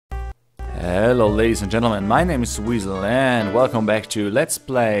Hello ladies and gentlemen, my name is Weasel and welcome back to Let's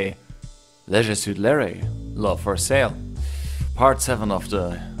Play Leisure Suit Larry, Love for Sale, Part 7 of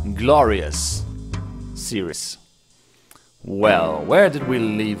the glorious series. Well, where did we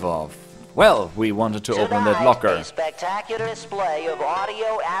leave off? Well, we wanted to open that locker. A spectacular display of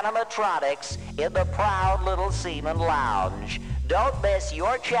audio animatronics in the proud little Seaman Lounge. Don't miss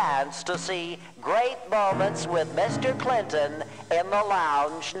your chance to see great moments with Mr. Clinton in the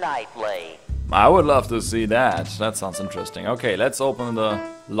lounge nightly. I would love to see that. That sounds interesting. Okay, let's open the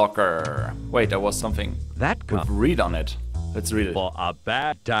locker. Wait, there was something with read on it. Let's read it. For a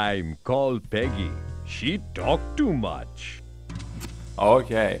bad time, call Peggy. She talked too much.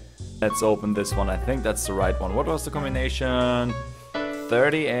 Okay, let's open this one. I think that's the right one. What was the combination?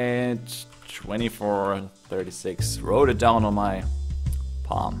 38, 24, 36. Wrote it down on my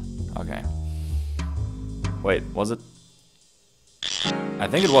palm. Okay. Wait, was it? I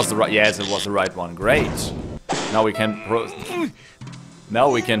think it was the right. Yes, it was the right one. Great. Now we can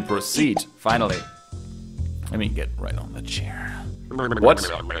proceed. Finally. Let me get right on the chair. What?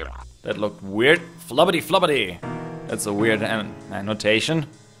 That looked weird. Flubbity flubbity. That's a weird annotation.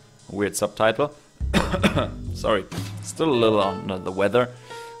 A weird subtitle. Sorry. Still a little under the weather.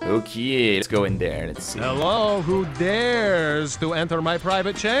 Okay, let's go in there. Let's see. Hello, who dares to enter my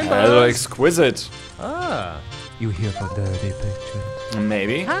private chamber? Hello, exquisite. Ah, you here for dirty pictures?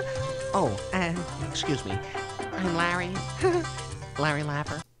 Maybe. Huh? Oh, excuse me. I'm Larry. Larry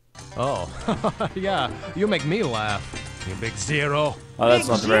Lapper. Oh, yeah, you make me laugh, you big zero. Oh, that's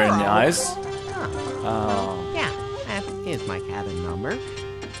not very nice. Oh. Yeah, that is my cabin number.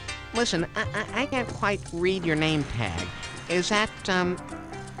 Listen, I can't quite read your name tag. Is that,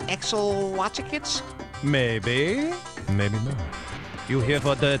 Exel Watzikits? Maybe, maybe not. You here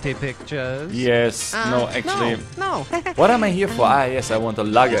for dirty pictures? Yes, no, actually. No. What am I here for? Ah, yes, I want the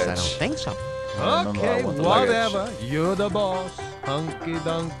luggage. I don't think so. Okay, no, whatever. You're the boss. Hunky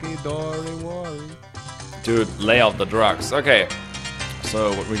dunky dory worry. Dude, lay off the drugs. Okay, so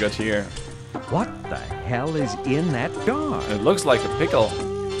what we got here? What the hell is in that jar? It looks like a pickle.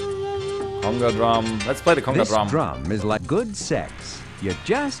 Conga drum. Let's play the conga This drum. drum is like good sex. You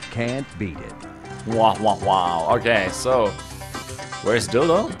just can't beat it. Wow, wow, wow. Okay, so where's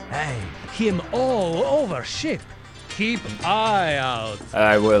Dildo? Hey, him all over ship. Keep eye out.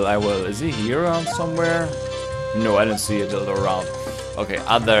 I will. Is he here around somewhere? No, I don't see a Dildo around. Okay,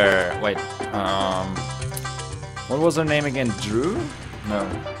 other. Wait. What was her name again? Drew? No.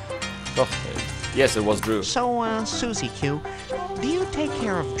 Oh, yes, it was Drew. So, Susie Q, do you take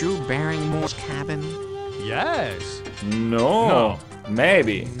care of Drew Barrymore's cabin? Yes. No.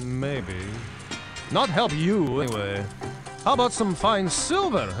 Maybe. Maybe. Not help you, anyway. How about some fine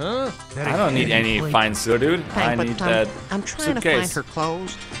silver, huh? I don't need any fine silver, dude. I need that I'm trying to find her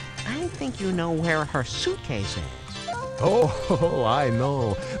clothes. I think you know where her suitcase is. Oh, I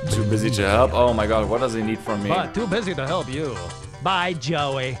know. Too busy to help? Oh my god, what does he need from me? But too busy to help you. Bye,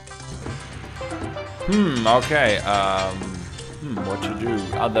 Joey. Okay. What you do?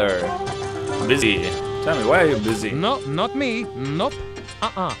 Other. Busy. Tell me, why are you busy? No, not me. Nope.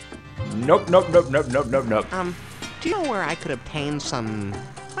 Nope. Do you know where I could obtain some,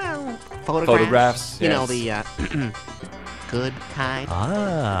 well, photographs? Photographs, You know, yes. the, good kind?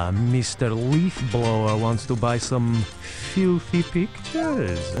 Ah, Mr. Leaf Blower wants to buy some filthy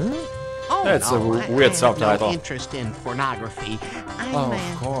pictures, huh? Oh, That's no, a weird I subtitle. have no interest in pornography. I'm Oh, an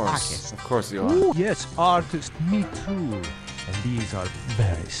of course. artist. Of course you are. Ooh, yes, artist, me too. And these are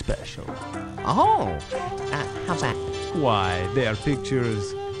very special. Oh, how's that? Why, they are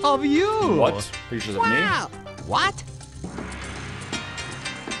pictures of you. What? Pictures of Wow! What? me?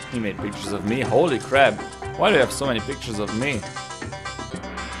 He made pictures of me? Holy crap. Why do you have so many pictures of me?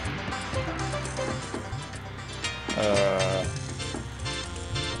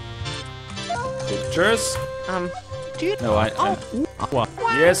 Pictures? Do you... No, What?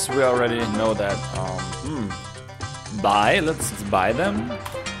 Yes, we already know that. Buy? Let's buy them?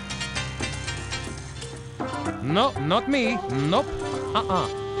 No, not me. Nope.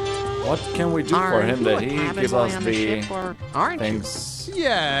 What can we do Are for him you that a he cabin gives boy us on the the ship, or aren't things?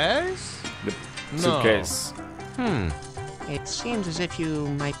 Yes. The No. suitcase. you? It seems as if you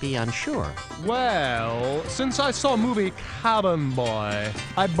might be unsure. Well, since I saw movie Cabin Boy,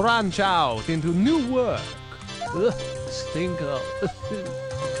 I branch out into new work. Ugh, stinker.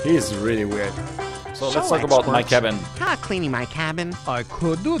 He's really weird. So let's talk about my cabin. How cleaning my cabin? I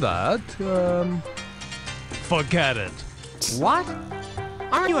could do that. Forget it. What?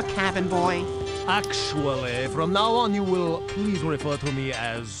 Are you a cabin boy? Actually, from now on you will please refer to me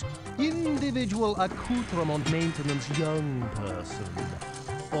as individual accoutrement maintenance young person.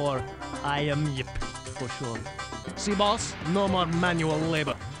 Or I am yip, for sure. See, boss, no more manual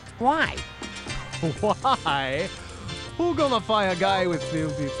labor. Why? Why? Who gonna fire a guy with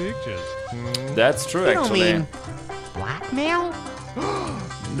filthy pictures? Hmm? That's true, You don't actually. mean blackmail?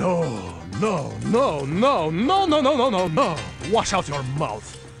 No. Wash out your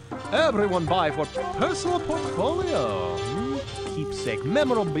mouth. Everyone buy for personal portfolio. Keepsake,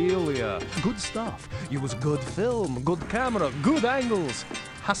 memorabilia, good stuff. Use good film, good camera, good angles.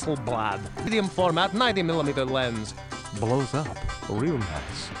 Hasselblad, medium format, 90mm lens. Blows up, real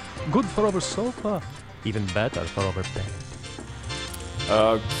nice. Good for over sofa, even better for over bed.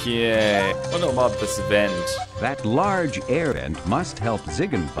 Okay. What about this vent? That large air vent must help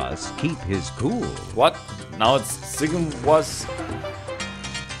Ziggenfuss keep his cool. What? Now it's Sigmund was.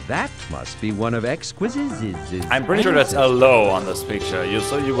 That must be one of Exquisite's. I'm pretty sure that's a low on this picture.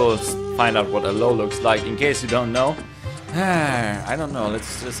 So you will find out what a low looks like. In case you don't know. I don't know.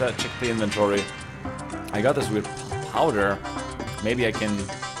 Let's just check the inventory. I got this weird powder. Maybe I can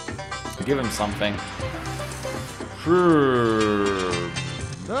give him something.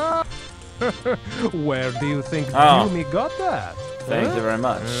 Where do you think Oh. Yumi got that? Thank you very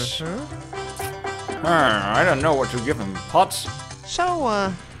much. I don't know what to give him. Pot?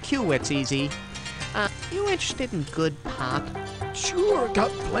 So, Q-Wit's easy. You interested in good pot? Sure,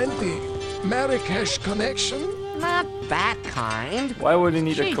 got plenty. Marrakesh connection? Not that kind. Why would he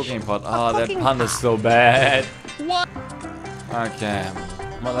need a Sheesh. cooking pot? A Oh, that cooking pun is pot. so bad. What? Okay.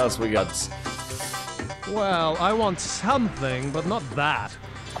 What else we got? Well, I want something, but not that.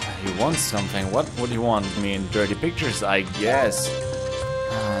 He wants something. What would he want? I mean, dirty pictures, I guess.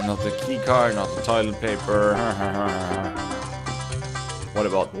 Not the key card, not the toilet paper. What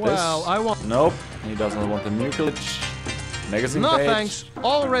about Well, this? I want... Nope. He doesn't want the mucilage. Magazine No page. thanks.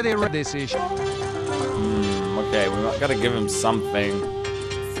 Already read this issue. Okay, we gotta give him something.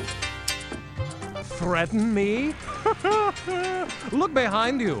 Threaten me? Look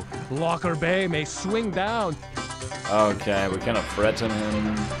behind you. Locker Bay may swing down. Okay, we cannot threaten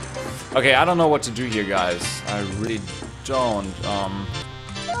him. Okay, I don't know what to do here, guys. I really don't.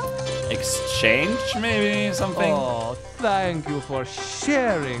 Exchange, maybe? Something? Oh, thank you for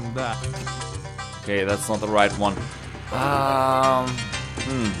sharing that. Okay, that's not the right one.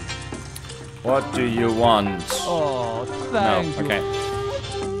 What do you want? Oh, No, thank you. okay.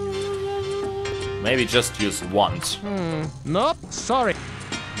 Maybe just use want. Nope, sorry.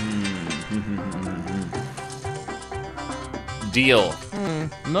 Deal.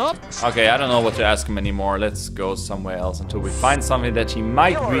 Nope. Okay, I don't know what to ask him anymore. Let's go somewhere else until we find something that he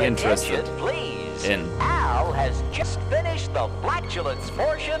might Your be interested attention, please. in. Al has just finished the flatulence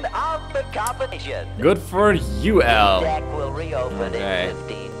portion of the competition. Good for you, Al. Deck will reopen Okay. in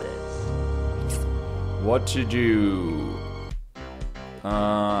 15 minutes. What to do?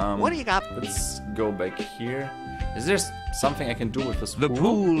 What do you got? Let's go back here. Is there something I can do with this The pool?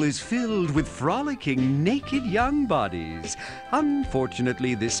 pool is filled with frolicking naked young bodies.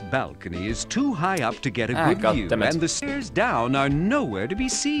 Unfortunately, this balcony is too high up to get a good God view, damn it. and the stairs down are nowhere to be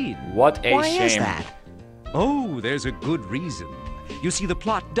seen. What a Why shame. is that? Oh, there's a good reason. You see, the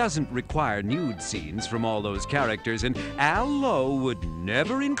plot doesn't require nude scenes from all those characters, and Al Lowe would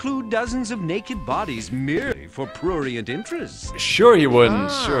never include dozens of naked bodies merely for prurient interest. Sure he wouldn't.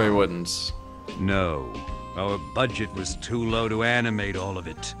 Sure he wouldn't. No, our budget was too low to animate all of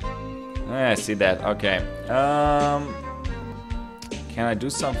it. I see that. Okay. Can I do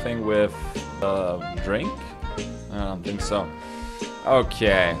something with drink? I don't think so.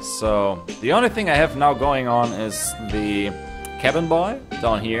 Okay, so the only thing I have now going on is the cabin boy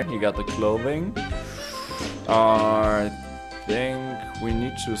down here. You got the clothing. I think we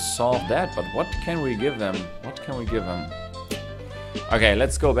need to solve that, but what can we give them? What can we give them? Okay,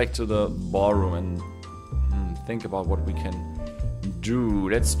 let's go back to the ballroom and think about what we can do.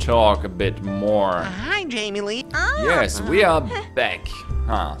 Let's talk a bit more. Hi, Jamie Lee. Yes, we are back.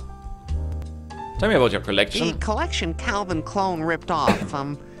 Huh. Tell me about your The collection. collection Calvin Clone ripped off.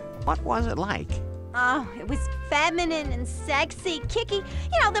 What was it like? Oh, it was feminine and sexy, kicky.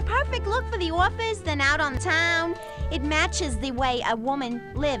 You know, the perfect look for the office, then out on town. It matches the way a woman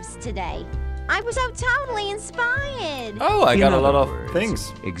lives today. I was so totally inspired. Oh, I got a In lot other of words,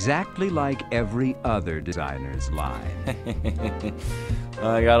 things. Exactly like every other designer's line.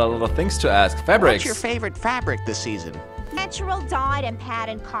 I got a lot of things to ask. Fabrics. What's your favorite fabric this season? Natural dyed and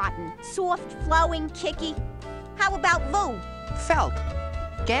patterned cotton. Soft, flowing, kicky. How about Lou? Felt.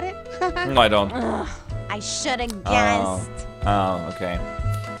 Get it? No, I don't. Ugh, I should have guessed. Oh, okay.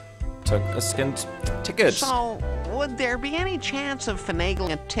 Took a skint ticket. So, would there be any chance of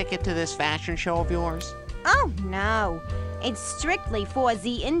finagling a ticket to this fashion show of yours? Oh, no. It's strictly for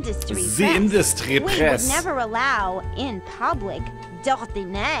the industry The press. industry We press. would never allow in public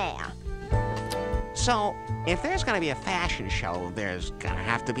d'ordinaire. So, if there's gonna be a fashion show, there's gonna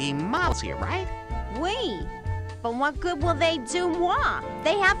have to be models here, right? Oui. But what good will they do moi?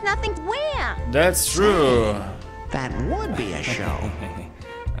 They have nothing to wear. That's true. That would be a show.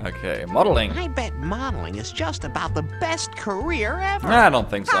 Okay, modeling. I bet modeling is just about the best career ever. I don't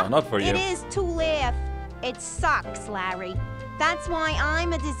think so. Not for you. It is to laugh. It sucks, Larry. That's why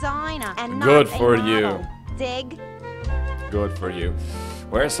I'm a designer and not Good a for you. model. Dig? Good for you.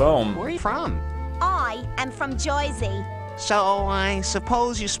 Where's home? Where are you from? I am from Jersey. So, I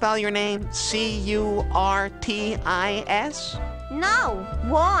suppose you spell your name C-U-R-T-I-S? No.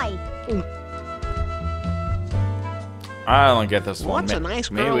 Why? I don't get this one. What's a nice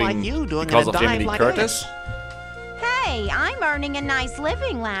girl like you doing because in a of Jamie dive Lee like Curtis? this? Hey, I'm earning a nice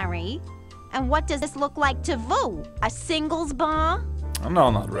living, Larry. And what does this look like to you? A singles bar? No,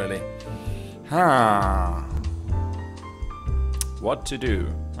 not really. Huh. What to do?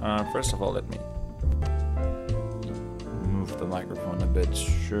 First of all, let me move the microphone a bit.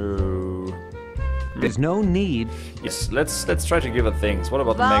 So, There's no need. yes, let's try to give her things. What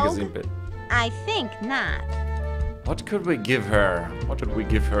about the Vogue? magazine bit? I think not. What could we give her? What could we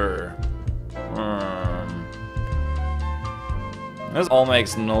give her? This all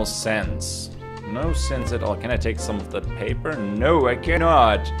makes no sense. No sense at all. Can I take some of that paper? No, I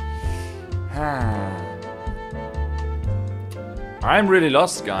cannot. I'm really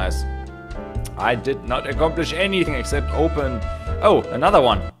lost, guys. I did not accomplish anything except open... Oh, another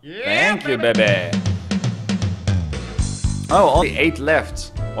one. Thank you, baby. Oh, only 8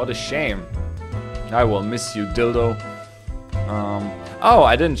 left. What a shame. I will miss you, dildo. Oh,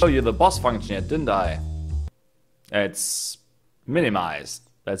 I didn't show you the boss function yet, didn't I? It's minimized.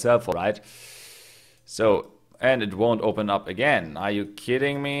 That's helpful, right? So, and it won't open up again. Are you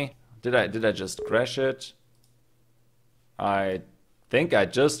kidding me? Did I just crash it? I think I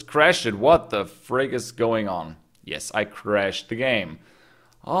just crashed it. What the frig is going on? Yes, I crashed the game.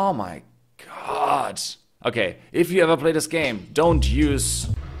 Oh my god. Okay, if you ever play this game, don't use...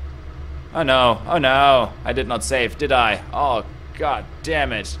 Oh no, I did not save, did I? Oh god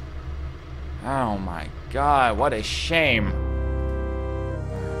damn it. Oh my god, what a shame.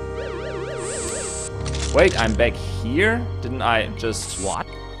 Wait, I'm back here? Didn't I just... What?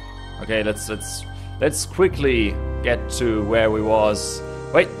 Okay, let's quickly get to where we was.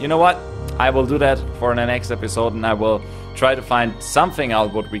 Wait, you know what? I will do that for the next episode, and I will try to find something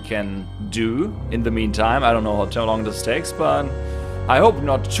out what we can do in the meantime. I don't know how long this takes, but I hope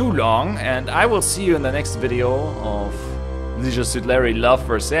not too long, and I will see you in the next video of Leisure Suit Larry Love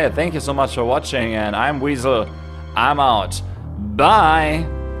vs. Thank you so much for watching, and I'm Weasel. I'm out. Bye!